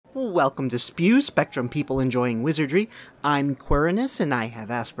Welcome to Spew, Spectrum People Enjoying Wizardry. I'm Quirinus, and I have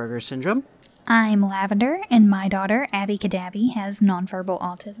Asperger's Syndrome. I'm Lavender, and my daughter, Abby Kadabi, has nonverbal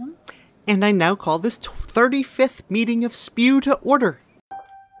autism. And I now call this 35th meeting of Spew to order.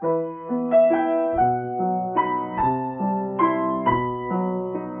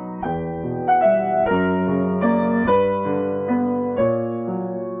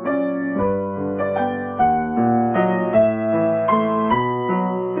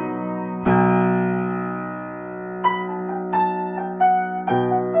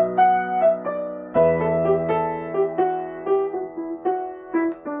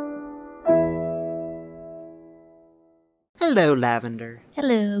 Hello, Lavender.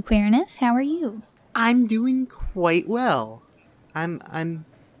 Hello, Quirinus. How are you? I'm doing quite well. I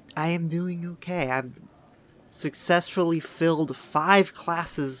am doing okay. I've successfully filled 5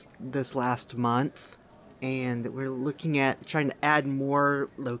 classes this last month, and we're looking at trying to add more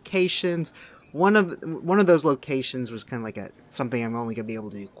locations. One of those locations was kind of like something I'm only gonna be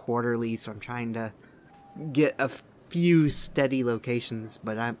able to do quarterly, so I'm trying to get a few steady locations.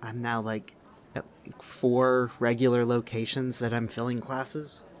 But I'm now like at 4 regular locations that I'm filling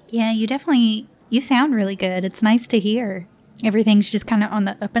classes. Yeah, you sound really good. It's nice to hear. Everything's just kind of on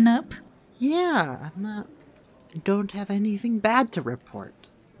the up and up. Yeah, I don't have anything bad to report.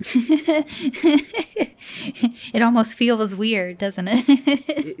 It almost feels weird, doesn't it?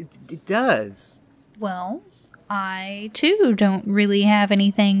 It does. Well, I, too, don't really have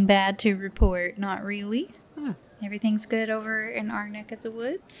anything bad to report. Not really. Everything's good over in our neck of the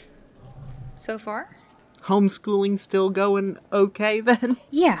woods so far. Homeschooling still going okay then?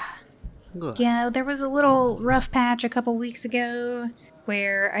 Yeah. Good. Yeah, there was a little rough patch a couple weeks ago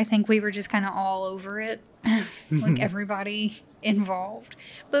where I think we were just kind of all over it. Like everybody involved.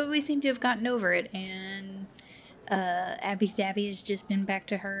 But we seem to have gotten over it, and Abby Dabby has just been back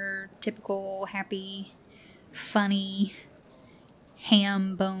to her typical happy, funny,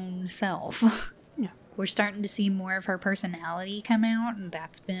 ham bone self. Yeah. We're starting to see more of her personality come out, and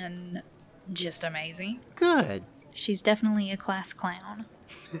that's been just amazing. Good. She's definitely a class clown.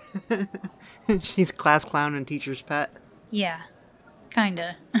 She's class clown and teacher's pet. Yeah,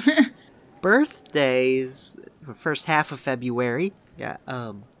 kinda. Birthdays, the first half of February. Yeah,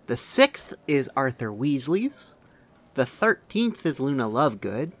 the 6th is Arthur Weasley's. The 13th is Luna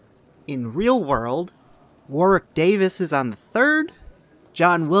Lovegood. In real world, Warwick Davis is on the 3rd.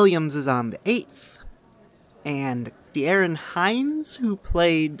 John Williams is on the 8th. And De'Aaron Hines, who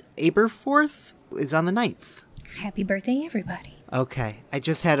played Aberforth, is on the 9th. Happy birthday, everybody. Okay, I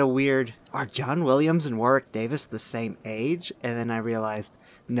just had are John Williams and Warwick Davis the same age? And then I realized,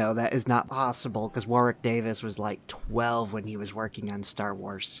 no, that is not possible, because Warwick Davis was like 12 when he was working on Star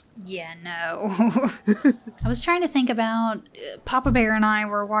Wars. Yeah, no. I was trying to think about, Papa Bear and I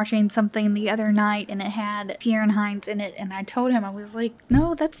were watching something the other night, and it had De'Aaron Hines in it, and I told him, I was like,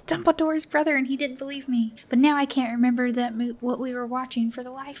 no, that's Dumbledore's brother, and he didn't believe me. But now I can't remember what we were watching for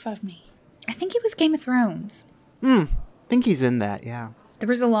the life of me. I think it was Game of Thrones. I think he's in that, yeah. There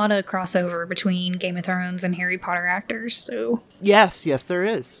was a lot of crossover between Game of Thrones and Harry Potter actors, so... Yes, there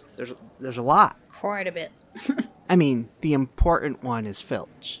is. There's a lot. Quite a bit. I mean, the important one is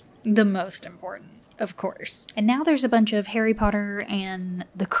Filch. The most important, of course. And now there's a bunch of Harry Potter and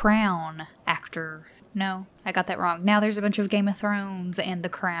The Crown actor... No, I got that wrong. Now there's a bunch of Game of Thrones and The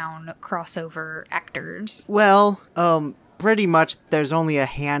Crown crossover actors. Well, pretty much there's only a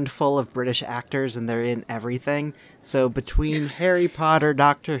handful of British actors and they're in everything. So between Harry Potter,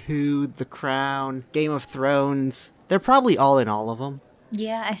 Doctor Who, The Crown, Game of Thrones, they're probably all in all of them.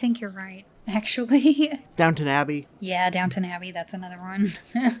 Yeah, I think you're right, actually. Downton Abbey. Yeah, Downton Abbey, that's another one.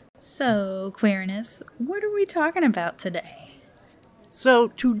 So, Quirinus, what are we talking about today? So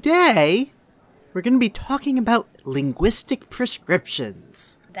today, we're going to be talking about linguistic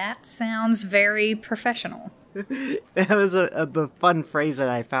prescriptions. That sounds very professional. That was the fun phrase that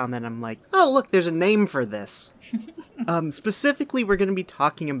I found that I'm like, oh, look, there's a name for this. Specifically, we're going to be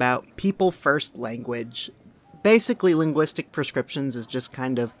talking about people first language. Basically, linguistic prescriptions is just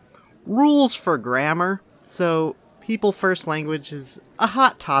kind of rules for grammar. So people first language is a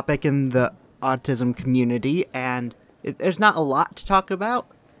hot topic in the autism community, and there's not a lot to talk about.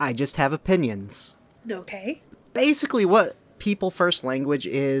 I just have opinions. Okay. Basically, what people first language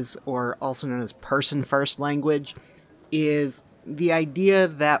is, or also known as person first language, is the idea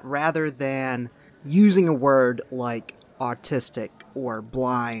that rather than using a word like autistic or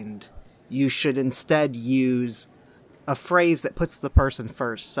blind, you should instead use a phrase that puts the person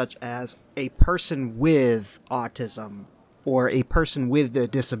first, such as a person with autism or a person with a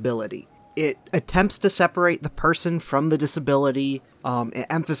disability. It attempts to separate the person from the disability. It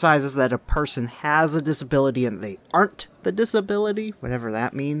emphasizes that a person has a disability and they aren't the disability, whatever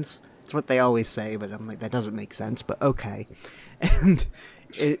that means. It's what they always say, but I'm like, that doesn't make sense, but okay. And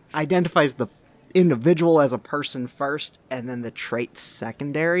it identifies the individual as a person first, and then the traits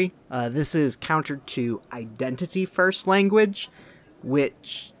secondary. This is countered to identity-first language,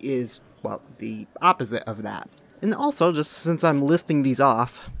 which is, well, the opposite of that. And also, just since I'm listing these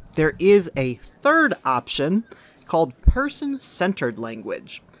off, there is a third option called person-centered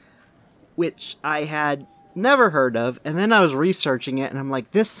language, which I had never heard of, and then I was researching it, and I'm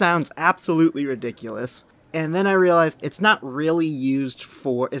like, this sounds absolutely ridiculous. And then I realized it's not really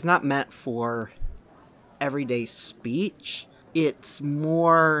it's not meant for everyday speech. It's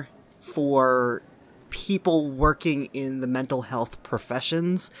more for people working in the mental health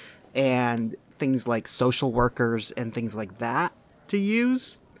professions and things like social workers and things like that to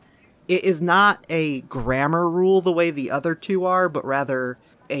use. It is not a grammar rule the way the other two are, but rather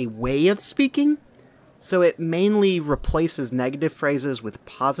a way of speaking. So it mainly replaces negative phrases with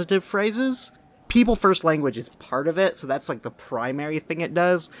positive phrases. People first language is part of it, so that's like the primary thing it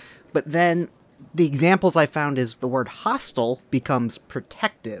does. But then the examples I found is the word hostile becomes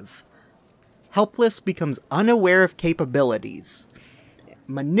protective. Helpless becomes unaware of capabilities.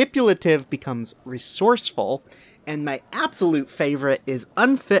 Manipulative becomes resourceful. And my absolute favorite is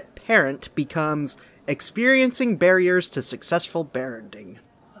unfit parent becomes experiencing barriers to successful parenting.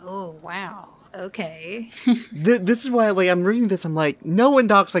 Oh, wow. Okay. This is why, like, I'm reading this, I'm like, no one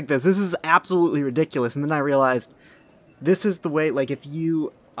talks like this. This is absolutely ridiculous. And then I realized this is the way, like, if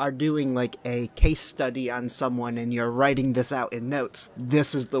you are doing, like, a case study on someone and you're writing this out in notes,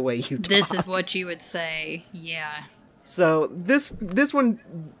 this is the way you talk. This is what you would say. Yeah. So this one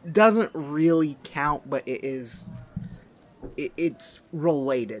doesn't really count, but it's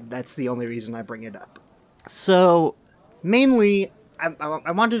related. That's the only reason I bring it up. So mainly,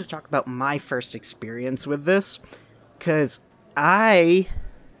 I wanted to talk about my first experience with this, because I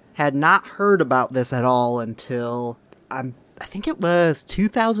had not heard about this at all until I think it was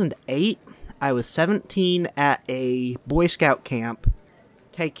 2008. I was 17 at a Boy Scout camp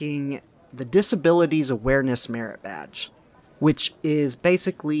taking the Disabilities Awareness Merit Badge, which is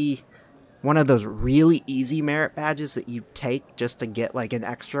basically one of those really easy merit badges that you take just to get like an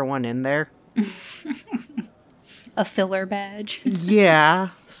extra one in there. A filler badge. Yeah.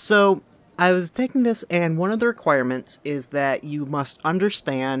 So I was taking this, and one of the requirements is that you must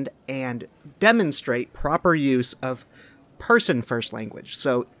understand and demonstrate proper use of person first language.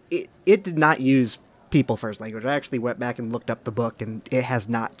 So it did not use people first language. I actually went back and looked up the book, and it has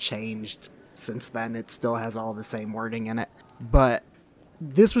not changed since then. It still has all the same wording in it. But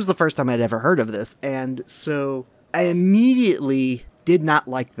this was the first time I'd ever heard of this, and so I immediately did not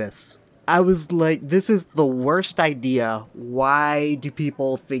like this. I was like, this is the worst idea. Why do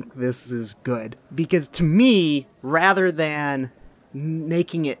people think this is good? Because to me, rather than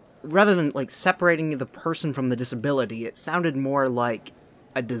like separating the person from the disability, it sounded more like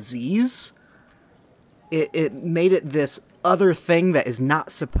a disease. It made it this other thing that is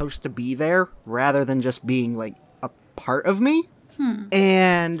not supposed to be there, rather than just being like a part of me.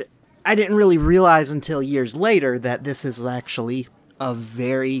 And I didn't really realize until years later that this is actually a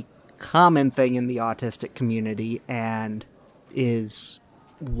very common thing in the autistic community, and is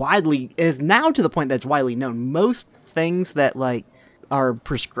now to the point that's widely known. Most things that like are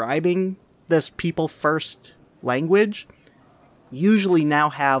prescribing this people first language usually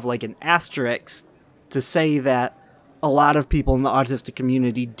now have like an asterisk to say that a lot of people in the autistic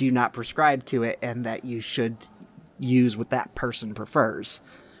community do not prescribe to it, and that you should use what that person prefers.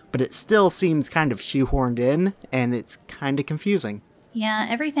 But it still seems kind of shoehorned in, and it's kind of confusing. Yeah,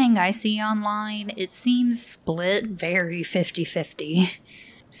 everything I see online, it seems split very 50-50.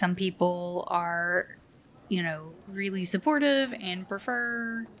 Some people are, really supportive and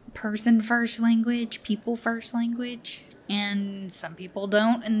prefer person-first language, people-first language. And some people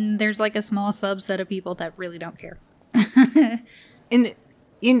don't, and there's like a small subset of people that really don't care.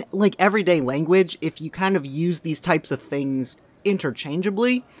 In like everyday language, if you kind of use these types of things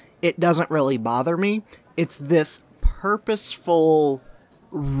interchangeably, it doesn't really bother me. It's this purposeful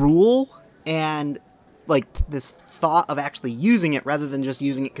rule and like this thought of actually using it rather than just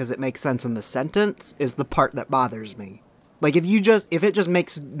using it because it makes sense in the sentence is the part that bothers me. Like if it just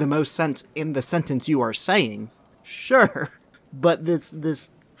makes the most sense in the sentence you are saying, sure. But this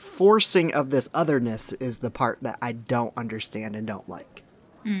forcing of this otherness is the part that I don't understand and don't like.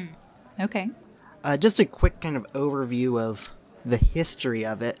 Okay. Just a quick kind of overview of the history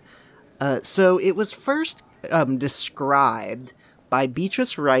of it. So it was first described by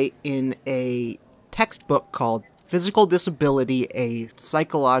Beatrice Wright in a textbook called Physical Disability, A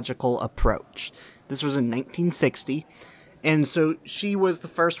Psychological Approach. This was in 1960. And so she was the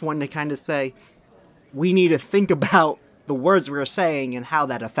first one to kind of say, we need to think about the words we're saying and how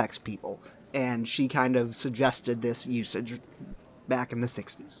that affects people. And she kind of suggested this usage back in the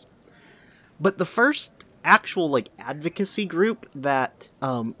 60s. But the first actual advocacy group that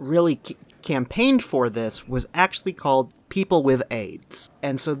really campaigned for this was actually called People with AIDS.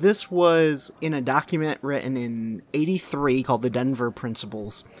 And so this was in a document written in 83 called the Denver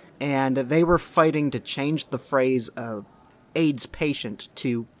Principles. And they were fighting to change the phrase of AIDS patient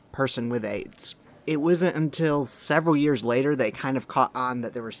to person with AIDS. It wasn't until several years later they kind of caught on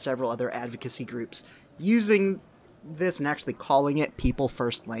that there were several other advocacy groups using this and actually calling it People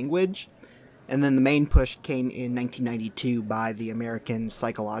First Language. And then the main push came in 1992 by the American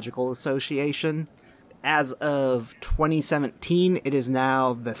Psychological Association. As of 2017, it is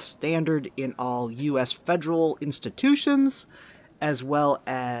now the standard in all U.S. federal institutions, as well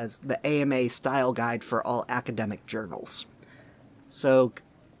as the AMA style guide for all academic journals. So,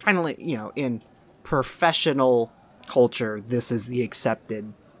 kind of in professional culture, this is the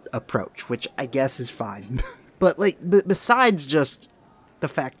accepted approach, which I guess is fine. But, besides just the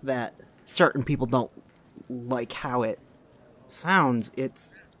fact that certain people don't like how it sounds,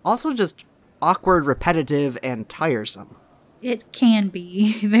 it's also just awkward, repetitive, and tiresome. It can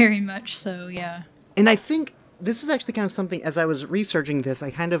be, very much so, yeah. And I think this is actually kind of something, as I was researching this,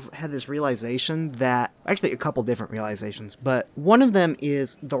 I kind of had this realization that, actually a couple different realizations, but one of them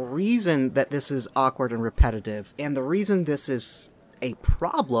is the reason that this is awkward and repetitive, and the reason this is a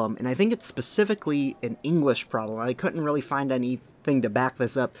problem, and I think it's specifically an English problem. I couldn't really find anything to back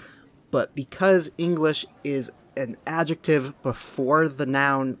this up, but because English is an adjective before the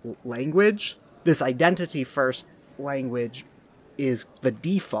noun language, this identity-first language is the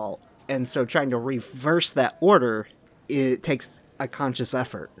default. And so trying to reverse that order, it takes a conscious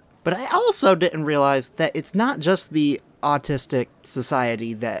effort. But I also didn't realize that it's not just the autistic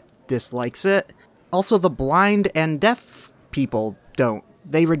society that dislikes it. Also, the blind and deaf people don't.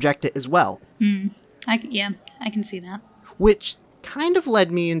 They reject it as well. I can see that. Which kind of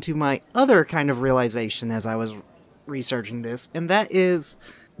led me into my other kind of realization as I was researching this, and that is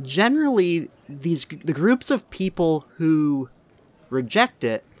generally the groups of people who reject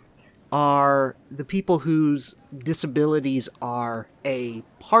it are the people whose disabilities are a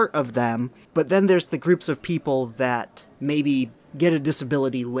part of them, but then there's the groups of people that maybe get a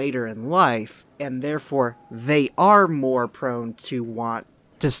disability later in life, and therefore they are more prone to want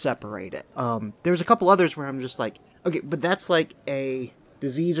to separate it. There's a couple others where I'm just like, okay, but that's like a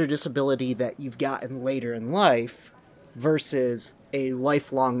disease or disability that you've gotten later in life versus a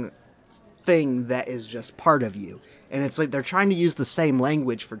lifelong thing that is just part of you. And it's like they're trying to use the same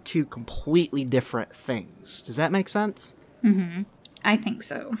language for two completely different things. Does that make sense? Mm-hmm. I think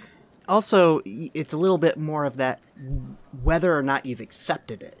so. Also, it's a little bit more of that whether or not you've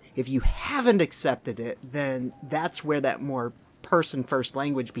accepted it. If you haven't accepted it, then that's where that more person-first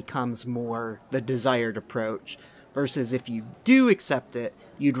language becomes more the desired approach. Versus if you do accept it,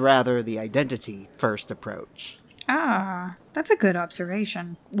 you'd rather the identity-first approach. Ah, that's a good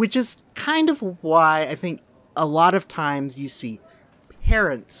observation. Which is kind of why I think a lot of times you see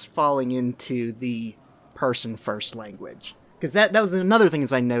parents falling into the person-first language. Because that was another thing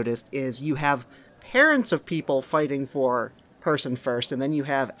as I noticed, is you have parents of people fighting for person first, and then you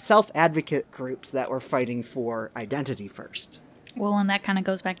have self-advocate groups that were fighting for identity first. Well, and that kind of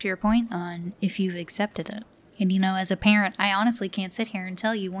goes back to your point on if you've accepted it. And, as a parent, I honestly can't sit here and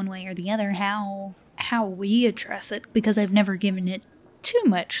tell you one way or the other how we address it, because I've never given it too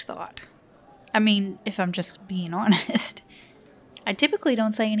much thought. I mean, if I'm just being honest. I typically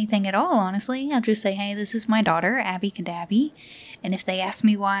don't say anything at all, honestly. I'll just say, hey, this is my daughter, Abby Cadabby. And if they ask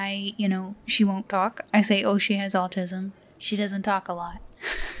me why, she won't talk, I say, oh, she has autism. She doesn't talk a lot.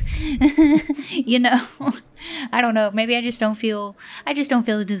 I don't know. Maybe I just don't feel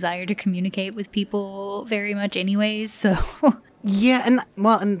the desire to communicate with people very much anyways, so. Yeah,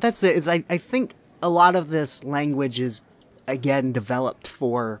 and that's it. I think a lot of this language is, again, developed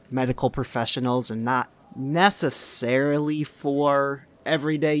for medical professionals and not necessarily for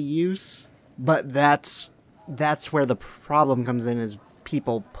everyday use, but that's where the problem comes in, is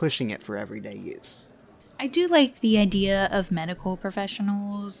people pushing it for everyday use. I do like the idea of medical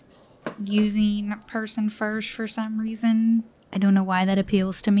professionals using person first for some reason. I don't know why that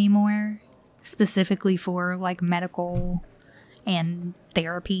appeals to me more, specifically for medical and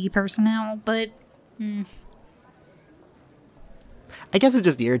therapy personnel, but I guess it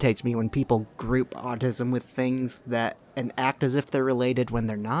just irritates me when people group autism with things that and act as if they're related when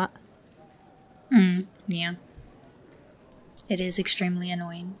they're not. Yeah. It is extremely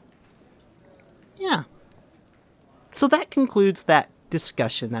annoying. Yeah. So that concludes that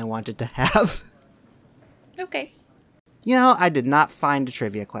discussion I wanted to have. Okay. You know, I did not find a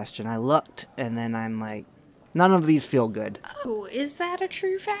trivia question. I looked, and then I'm like, none of these feel good. Oh, is that a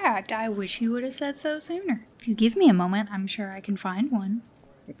true fact? I wish you would have said so sooner. If you give me a moment, I'm sure I can find one.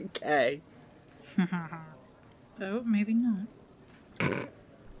 Okay. Oh, maybe not.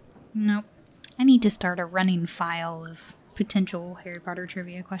 Nope. I need to start a running file of potential Harry Potter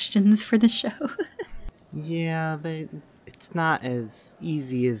trivia questions for the show. Yeah, it's not as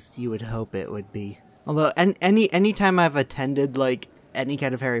easy as you would hope it would be. Although, any time I've attended, like, any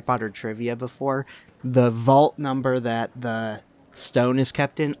kind of Harry Potter trivia before, the vault number that the stone is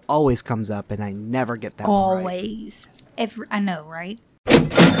kept in always comes up, and I never get that one right. Always. I know, right?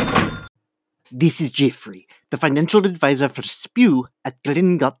 This is Jeffrey, the financial advisor for Spew at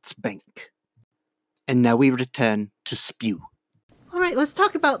Gringotts Bank. And now we return to Spew. Alright, let's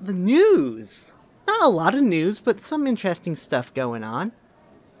talk about the news. Not a lot of news, but some interesting stuff going on.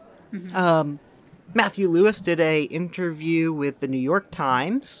 Matthew Lewis did a interview with the New York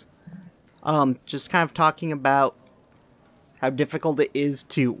Times, just kind of talking about how difficult it is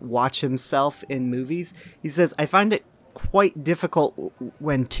to watch himself in movies. He says, I find it quite difficult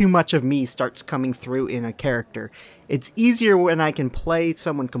when too much of me starts coming through in a character. It's easier when I can play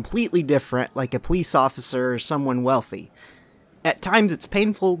someone completely different, like a police officer or someone wealthy. At times it's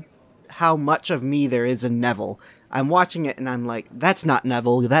painful how much of me there is in Neville. I'm watching it and I'm like, that's not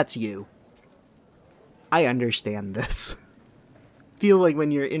Neville, that's you. I understand this. Feel like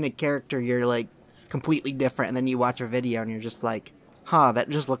when you're in a character, you're like completely different, and then you watch a video and you're just like, huh, that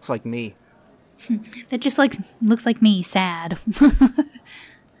just looks like me. That just looks like me, sad.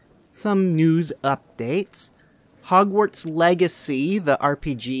 Some news updates. Hogwarts Legacy, the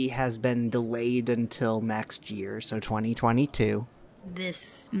RPG, has been delayed until next year, so 2022.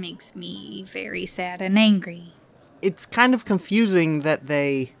 This makes me very sad and angry. It's kind of confusing that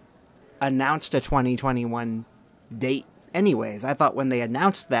they announced a 2021 date anyways. I thought when they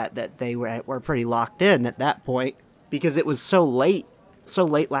announced that they were pretty locked in at that point, because it was so late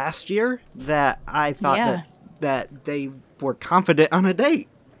last year that I thought that they were confident on a date.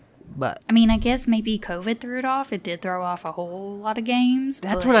 But I mean, I guess maybe COVID threw it off. It did throw off a whole lot of games.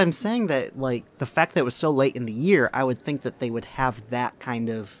 That's what I'm saying, that like the fact that it was so late in the year, I would think that they would have that kind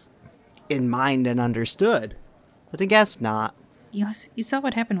of in mind and understood. But I guess not. You saw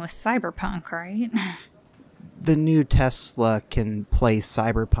what happened with Cyberpunk, right? The new Tesla can play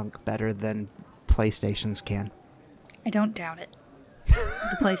Cyberpunk better than PlayStations can. I don't doubt it.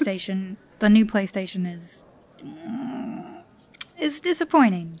 The new PlayStation is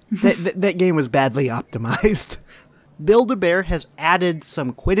disappointing. That game was badly optimized. Build-A-Bear has added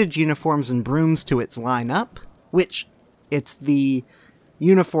some Quidditch uniforms and brooms to its lineup, which it's the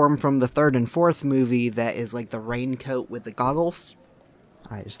uniform from the third and fourth movie that is like the raincoat with the goggles.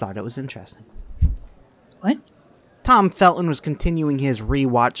 I just thought it was interesting. What? Tom Felton was continuing his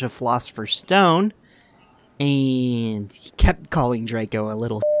rewatch of Philosopher's Stone, and he kept calling Draco a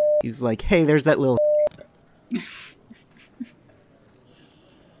little. He's like, hey, there's that little.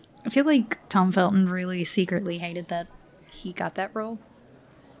 I feel like Tom Felton really secretly hated that he got that role,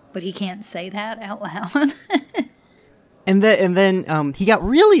 but he can't say that out loud. And then he got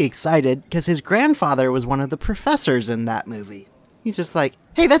really excited because his grandfather was one of the professors in that movie. He's just like,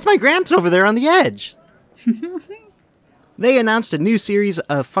 hey, that's my Gramps over there on the edge. They announced a new series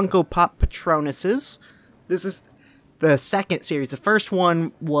of Funko Pop Patronuses. This is the second series. The first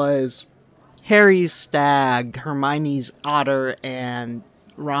one was Harry's stag, Hermione's otter, and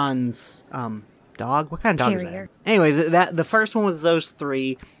Ron's dog. What kind of dog Terrier. is that? Anyways, the first one was those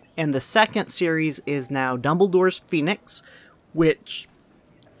three. And the second series is now Dumbledore's Phoenix, which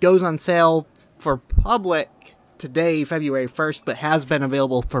goes on sale for public today, February 1st, but has been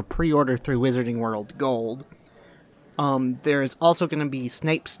available for pre-order through Wizarding World Gold. There's also going to be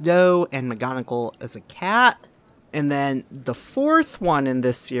Snape's doe and McGonagall as a cat. And then the fourth one in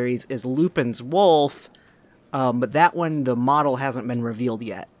this series is Lupin's wolf, but that one, the model hasn't been revealed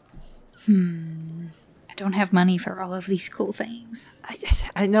yet. I don't have money for all of these cool things.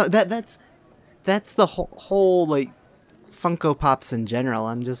 I know that's the whole like Funko Pops in general.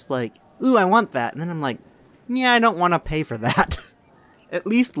 I'm just like, ooh, I want that, and then I'm like, yeah, I don't want to pay for that. At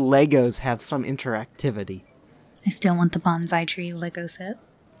least Legos have some interactivity. I still want the bonsai tree Lego set.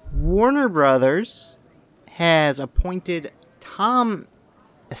 Warner Brothers has appointed Tom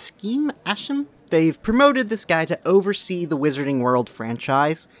Asham they've promoted this guy to oversee the Wizarding World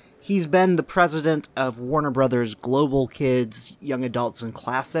franchise. He's been the president of Warner Brothers Global Kids, Young Adults, and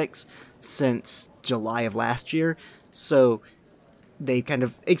Classics since July of last year, so they kind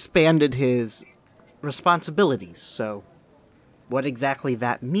of expanded his responsibilities. So what exactly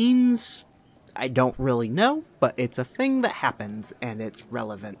that means, I don't really know, but it's a thing that happens, and it's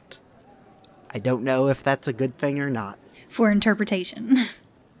relevant. I don't know if that's a good thing or not. For interpretation.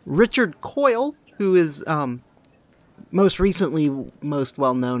 Richard Coyle, who is most recently most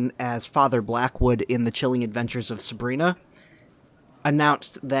well known as Father Blackwood in The Chilling Adventures of Sabrina,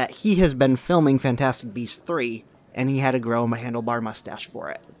 announced that he has been filming Fantastic Beasts 3, and he had to grow him a handlebar mustache for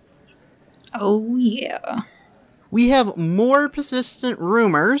it. Oh, yeah. We have more persistent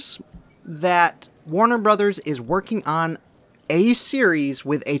rumors that Warner Brothers is working on a series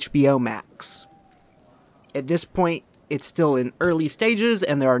with HBO Max. At this point, it's still in early stages,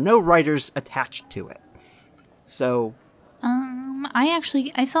 and there are no writers attached to it. So...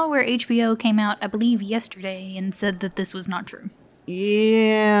 I saw where HBO came out, I believe, yesterday, and said that this was not true.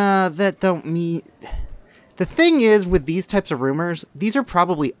 Yeah, that don't mean... The thing is, with these types of rumors, these are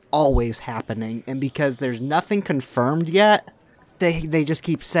probably always happening, and because there's nothing confirmed yet, they just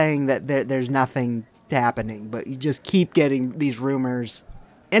keep saying that there's nothing happening, but you just keep getting these rumors.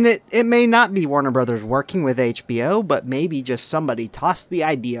 And it may not be Warner Brothers working with HBO, but maybe just somebody tossed the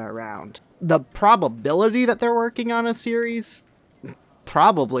idea around. The probability that they're working on a series?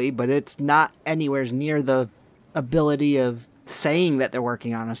 Probably, but it's not anywhere near the ability of saying that they're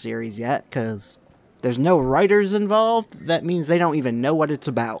working on a series yet, because there's no writers involved. That means they don't even know what it's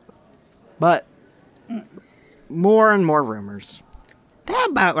about. But more and more rumors. That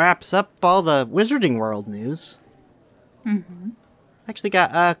about wraps up all the Wizarding World news. Mm-hmm. Actually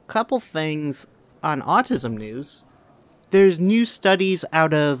got a couple things on autism news. There's new studies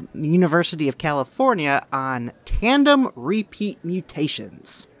out of the University of California on tandem repeat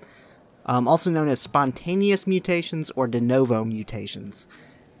mutations, also known as spontaneous mutations or de novo mutations.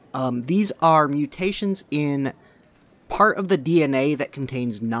 These are mutations in part of the DNA that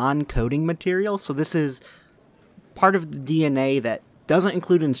contains non-coding material. So this is part of the DNA that doesn't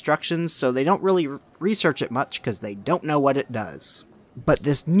include instructions, so they don't really research it much because they don't know what it does. But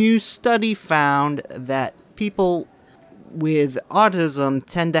this new study found that people with autism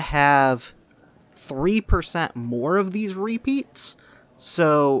tend to have 3% more of these repeats.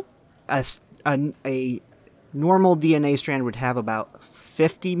 So a normal DNA strand would have about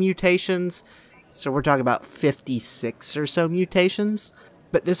 50 mutations. So we're talking about 56 or so mutations.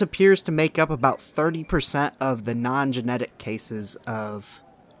 But this appears to make up about 30% of the non-genetic cases of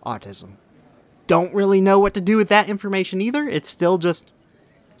autism. Don't really know what to do with that information either. It's still just,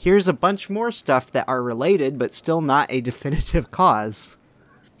 here's a bunch more stuff that are related, but still not a definitive cause.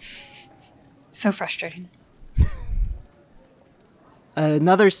 So frustrating.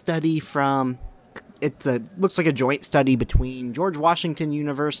 Another study from, looks like a joint study between George Washington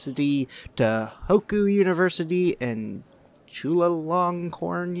University, Tohoku University, and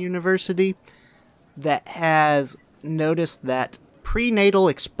Chulalongkorn University, that has noticed that prenatal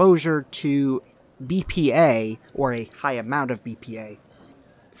exposure to BPA, or a high amount of BPA,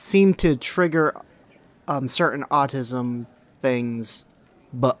 seem to trigger certain autism things,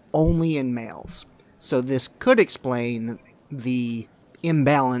 but only in males. So this could explain the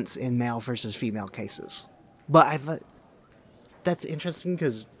imbalance in male versus female cases. But I thought that's interesting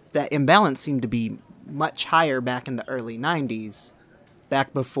because that imbalance seemed to be much higher back in the early 90s,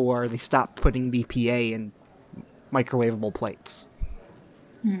 back before they stopped putting BPA in microwavable plates.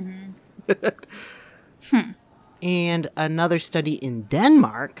 Mm-hmm. And another study in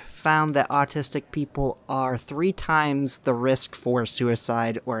Denmark found that autistic people are 3 times the risk for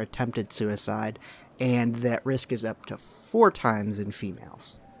suicide or attempted suicide, and that risk is up to 4 times in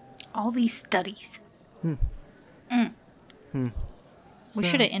females. All these studies. We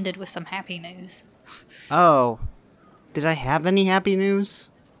should have ended with some happy news. Oh, did I have any happy news?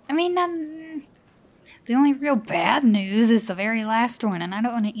 I mean, the only real bad news is the very last one, and I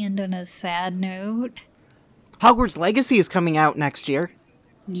don't want to end on a sad note. Hogwarts Legacy is coming out next year.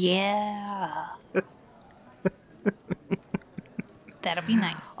 Yeah. That'll be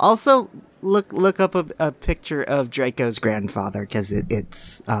nice. Also, look up a picture of Draco's grandfather, because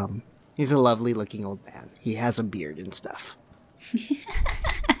it's he's a lovely looking old man. He has a beard and stuff.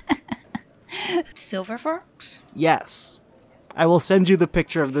 Silver Fox? Yes. I will send you the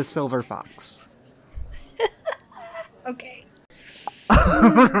picture of the silver fox. Okay.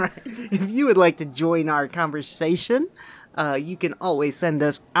 If you would like to join our conversation, you can always send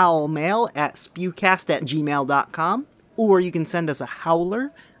us owl mail at spewcast@gmail.com. Or you can send us a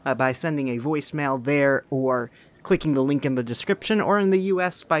howler by sending a voicemail there, or clicking the link in the description, or in the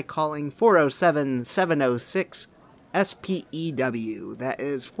US by calling 407-706-SPEW. That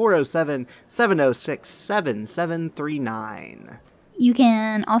is 407-706-7739. You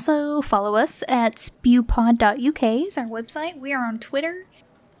can also follow us at spewpod.uk is our website. We are on Twitter,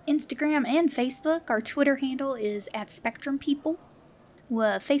 Instagram, and Facebook. Our Twitter handle is at SpectrumPeople.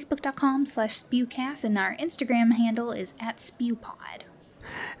 Facebook.com/spewcast, and our Instagram handle is at spewpod.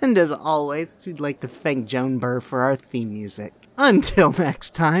 And as always, we'd like to thank Joan Burr for our theme music. Until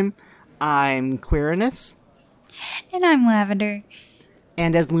next time, I'm Quirinus. And I'm Lavender.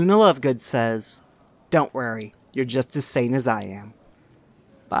 And as Luna Lovegood says, don't worry, you're just as sane as I am.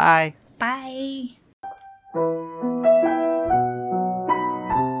 Bye. Bye.